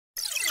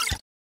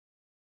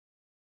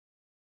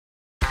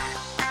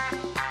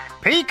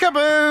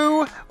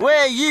Peekaboo!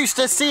 We're used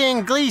to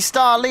seeing Glee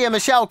star Lea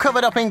Michele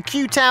covered up in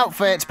cute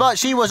outfits, but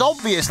she was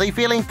obviously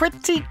feeling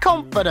pretty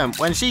confident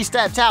when she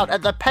stepped out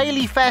at the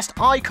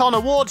PaleyFest Icon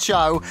Award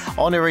show,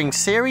 honouring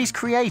series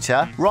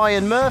creator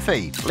Ryan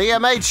Murphy. Lea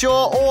made sure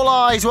all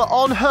eyes were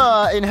on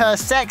her in her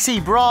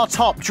sexy bra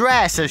top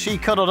dress as she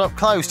cuddled up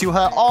close to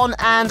her on-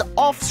 and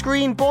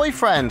off-screen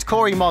boyfriend,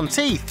 Cory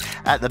Monteith,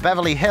 at the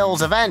Beverly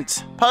Hills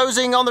event.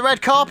 Posing on the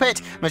red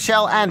carpet,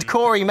 Michele and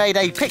Cory made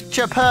a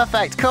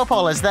picture-perfect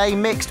couple as they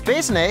mixed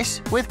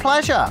business with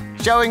pleasure.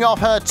 Showing off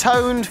her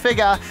toned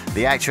figure,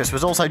 the actress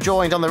was also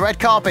joined on the red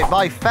carpet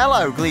by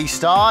fellow Glee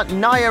star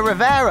Naya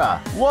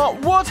Rivera. What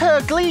would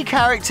her Glee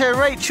character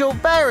Rachel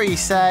Berry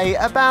say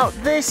about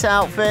this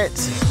outfit?